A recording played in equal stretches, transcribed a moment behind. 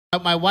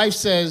My wife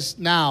says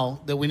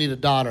now that we need a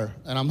daughter,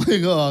 and I'm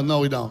like, oh, no,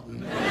 we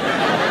don't.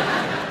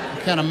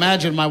 I can't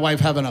imagine my wife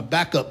having a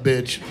backup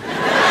bitch.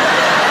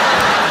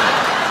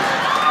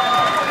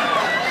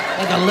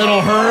 Like a little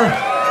her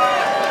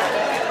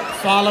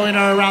following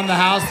her around the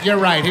house. You're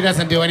right, he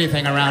doesn't do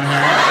anything around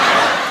here.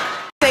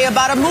 Say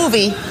about a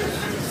movie,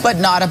 but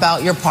not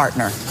about your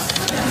partner.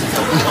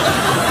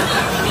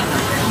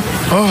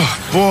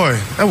 Oh, boy,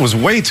 that was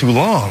way too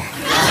long.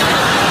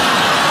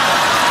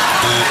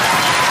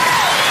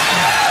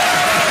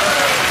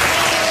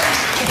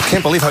 I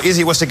can't believe how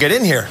easy it was to get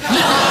in here.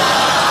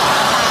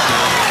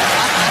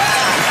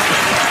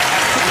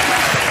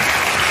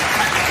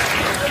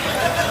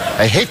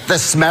 I hate the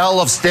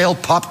smell of stale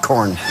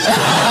popcorn.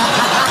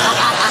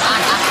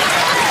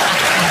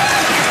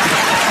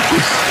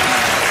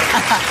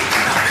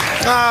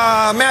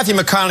 Matthew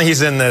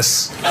McConaughey's in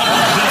this. I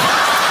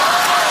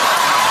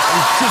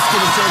was just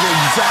going to say the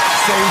exact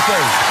same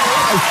thing.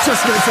 I was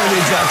just going to say the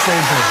exact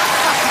same thing.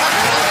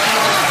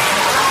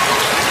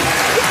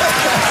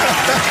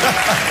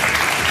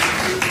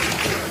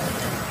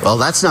 Well,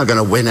 that's not going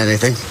to win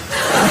anything.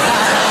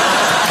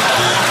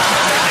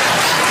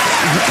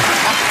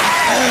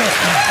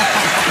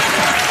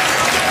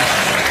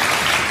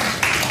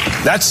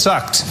 That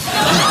sucked.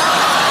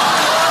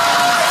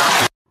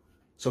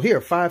 So here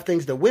are 5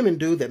 things that women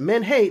do that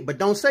men hate but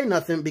don't say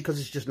nothing because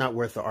it's just not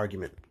worth the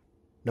argument.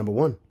 Number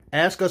 1,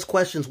 ask us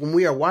questions when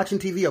we are watching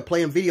TV or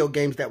playing video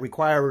games that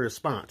require a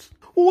response.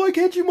 Why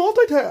can't you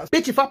multitask?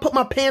 Bitch, if I put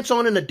my pants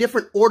on in a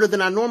different order than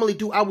I normally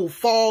do, I will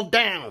fall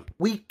down.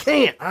 We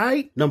can't, all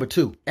right? Number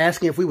 2,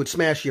 asking if we would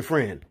smash your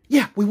friend.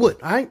 Yeah, we would,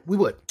 all right? We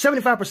would.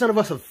 75% of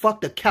us have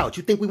fucked a couch.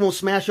 You think we won't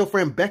smash your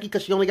friend Becky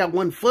because she only got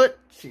 1 foot?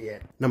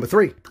 Shit. Number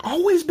 3,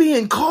 always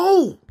being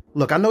cold.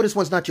 Look, I know this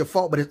one's not your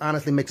fault, but it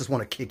honestly makes us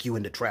want to kick you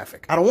into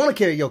traffic. I don't want to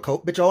carry your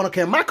coat, bitch. I want to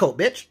carry my coat,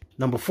 bitch.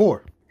 Number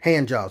 4,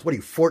 hand jobs. What are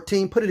you,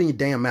 14? Put it in your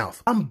damn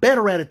mouth. I'm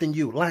better at it than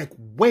you, like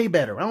way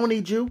better. I don't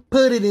need you.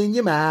 Put it in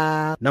your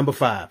mouth. Number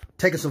 5,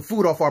 taking some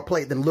food off our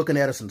plate, then looking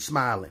at us and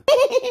smiling.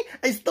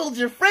 I stole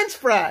your French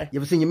fry. You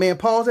ever seen your man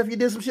pause after you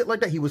did some shit like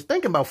that? He was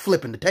thinking about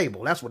flipping the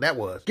table. That's what that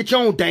was. Get your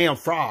own damn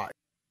fry.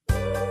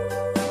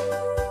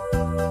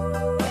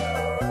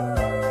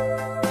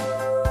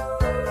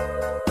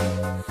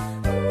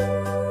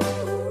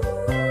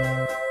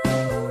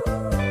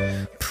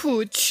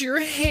 Put your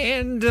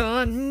hand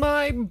on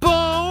my boner.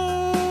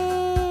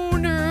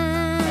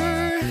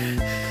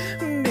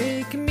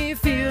 Make me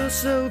feel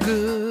so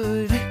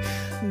good,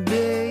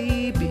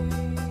 baby.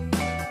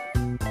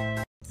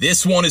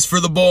 This one is for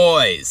the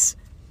boys.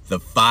 The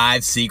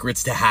 5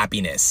 secrets to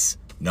happiness.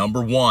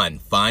 Number 1,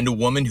 find a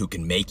woman who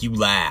can make you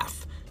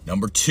laugh.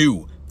 Number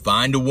 2,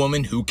 find a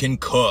woman who can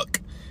cook.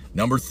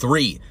 Number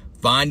 3,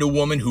 find a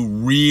woman who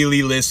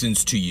really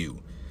listens to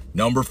you.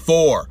 Number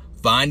 4,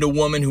 find a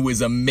woman who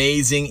is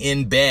amazing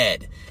in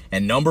bed.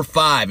 And number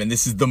 5, and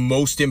this is the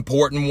most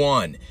important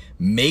one,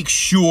 make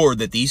sure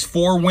that these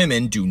 4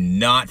 women do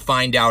not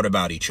find out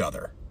about each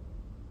other.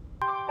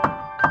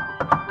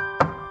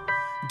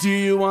 Do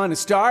you want to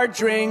start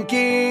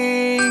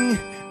drinking?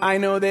 I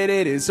know that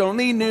it is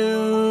only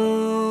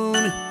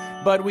noon,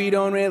 but we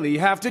don't really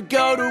have to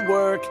go to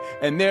work,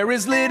 and there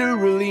is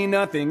literally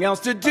nothing else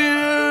to do.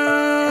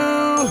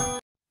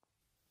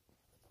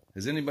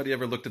 Has anybody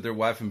ever looked at their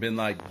wife and been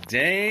like,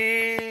 damn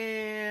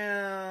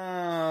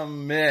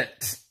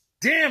it,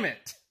 damn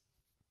it?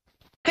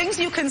 Things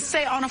you can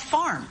say on a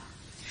farm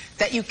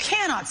that you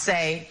cannot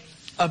say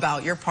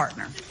about your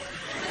partner.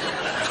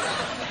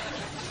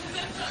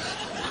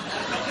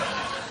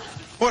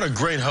 What a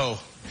great hoe.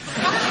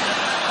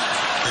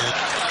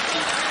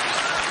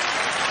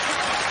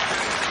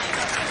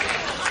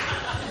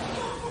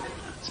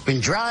 It's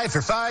been dry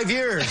for 5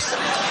 years.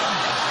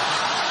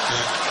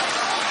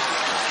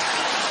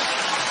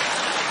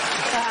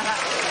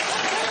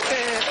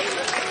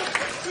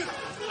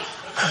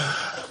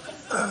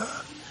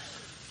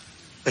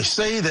 They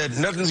say that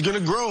nothing's gonna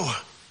grow,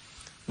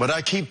 but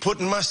I keep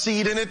putting my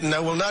seed in it and I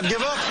will not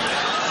give up.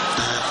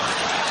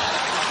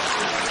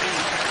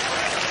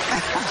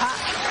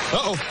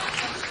 Uh-oh.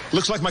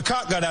 Looks like my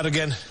cock got out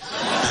again.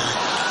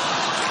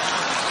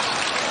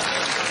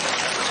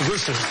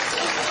 Listen.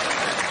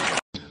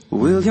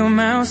 Will your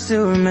mouth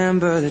still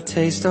remember the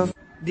taste of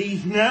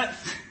These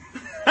nuts?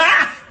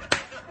 Ha!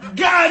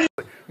 Got it!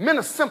 Men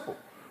are simple.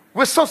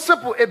 We're so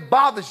simple, it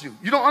bothers you.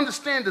 You don't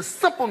understand the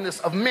simpleness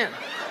of men.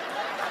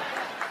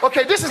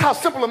 Okay, this is how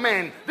simple a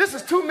man. This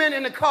is 2 men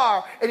in the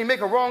car, and he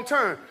make a wrong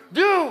turn.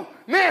 Dude,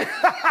 man,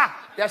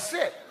 that's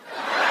it.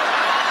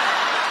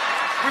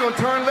 We're gonna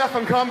turn left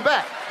and come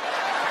back.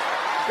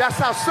 That's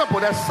how simple,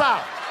 that's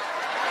solid.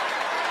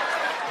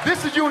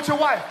 This is you with your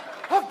wife.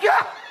 Oh,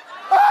 God!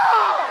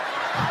 Oh!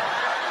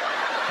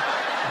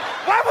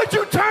 Why would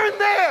you turn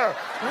there?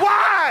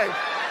 Why?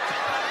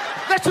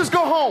 Let's just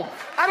go home.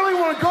 I don't even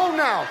want to go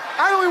now.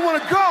 I don't even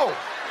want to go.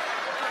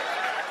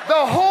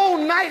 The whole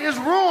night is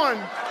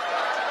ruined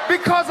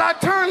because I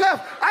turned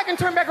left. I can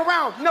turn back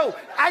around. No,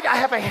 I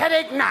have a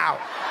headache now.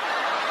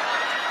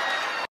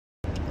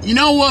 You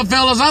know what,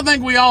 fellas? I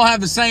think we all have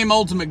the same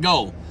ultimate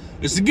goal.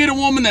 It's to get a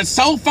woman that's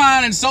so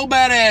fine and so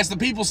badass that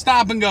people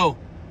stop and go,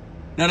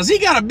 now does he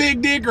got a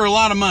big dick or a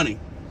lot of money?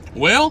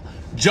 Well,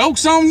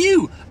 joke's on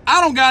you. I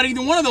don't got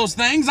either one of those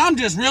things. I'm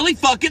just really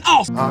fucking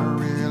awesome. I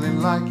really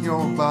like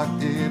your butt.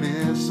 It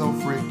is so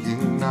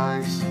freaking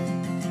nice.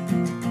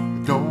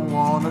 Don't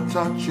wanna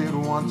touch it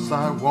once,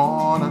 I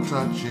wanna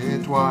touch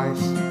it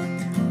twice.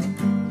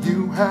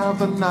 You have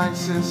the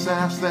nicest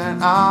ass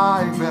that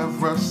I've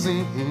ever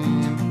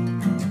seen.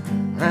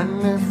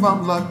 And if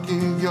I'm lucky,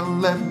 you'll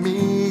let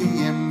me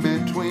in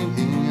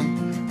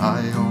between.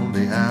 I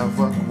only have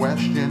a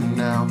question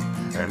now,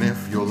 and if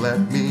you'll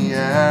let me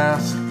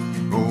ask,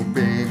 oh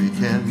baby,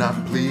 can I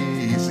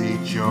please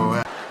eat your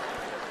ass?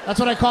 That's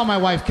what I call my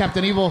wife,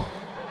 Captain Evil.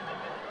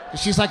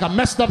 She's like a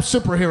messed up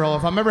superhero.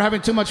 If I'm ever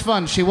having too much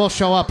fun, she will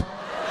show up.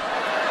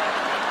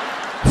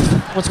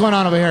 What's going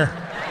on over here?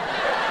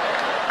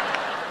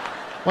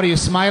 What are you,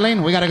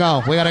 smiling? We gotta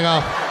go, we gotta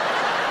go.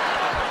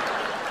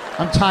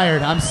 I'm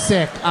tired, I'm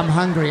sick, I'm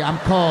hungry, I'm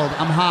cold,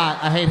 I'm hot,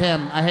 I hate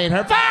him, I hate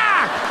her. Fuck!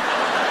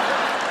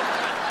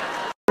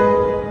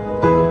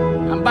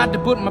 I'm about to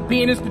put my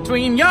penis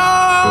between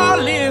your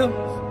lips.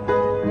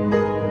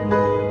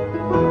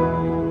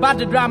 About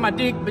to drop my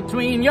dick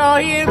between your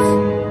hips.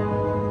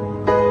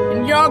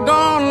 And you're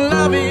gonna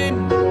love it.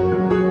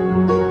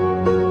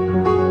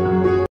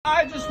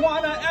 I just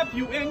wanna F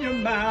you in your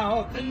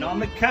mouth, and on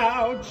the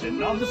couch,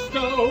 and on the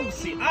stove.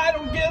 See, I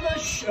don't give a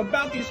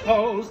about these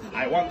hoes.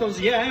 I want those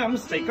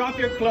yams, take off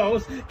your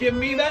clothes. Give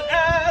me that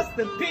ass,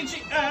 that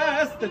peachy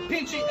ass, that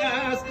peachy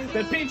ass,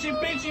 that peachy,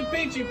 peachy,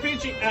 peachy,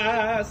 peachy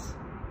ass.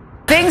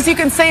 Things you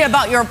can say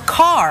about your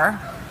car,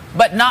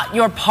 but not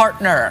your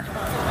partner.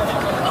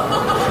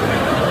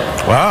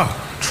 Wow,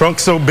 trunk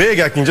so big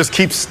I can just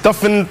keep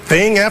stuffing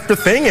thing after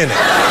thing in it.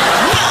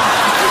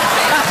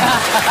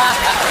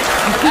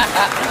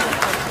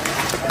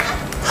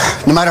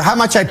 No matter how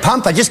much I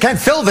pump, I just can't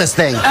fill this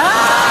thing.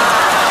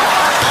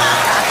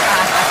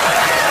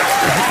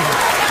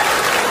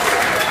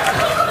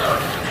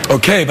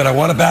 Okay, but I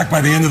want it back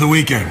by the end of the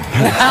weekend.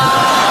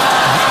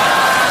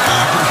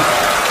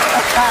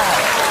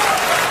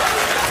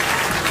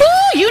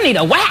 Ooh, you need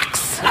a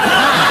wax.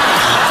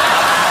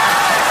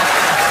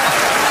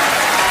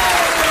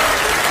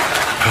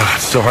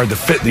 It's so hard to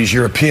fit these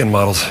European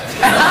models.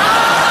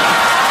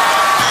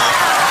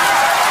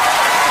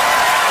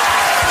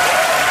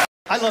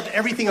 I loved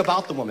everything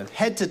about the woman,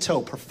 head to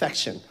toe,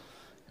 perfection.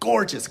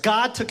 Gorgeous.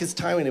 God took his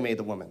time when he made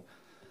the woman.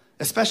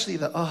 Especially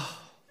the,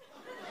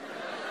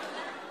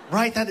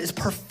 Right, that is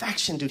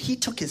perfection, dude. He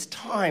took his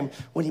time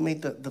when he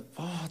made the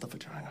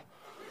vagina.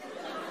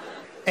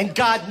 And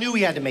God knew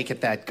he had to make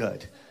it that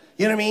good.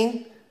 You know what I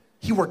mean?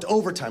 He worked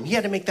overtime. He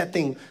had to make that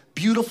thing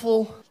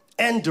beautiful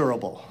and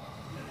durable.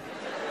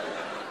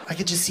 I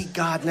could just see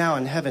God now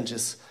in heaven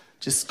just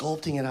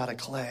sculpting it out of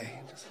clay.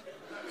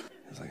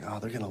 He's like, oh,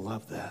 they're gonna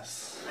love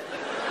this.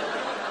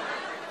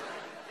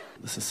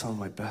 This is some of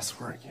my best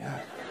work,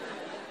 yeah.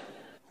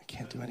 I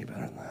can't do any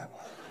better than that.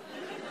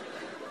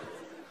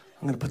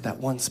 I'm gonna put that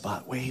one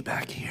spot way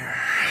back here.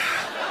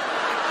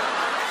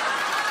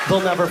 They'll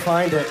never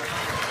find it.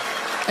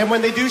 And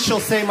when they do, she'll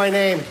say my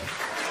name.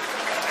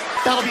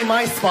 That'll be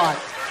my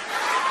spot.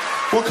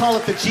 We'll call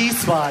it the G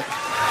spot.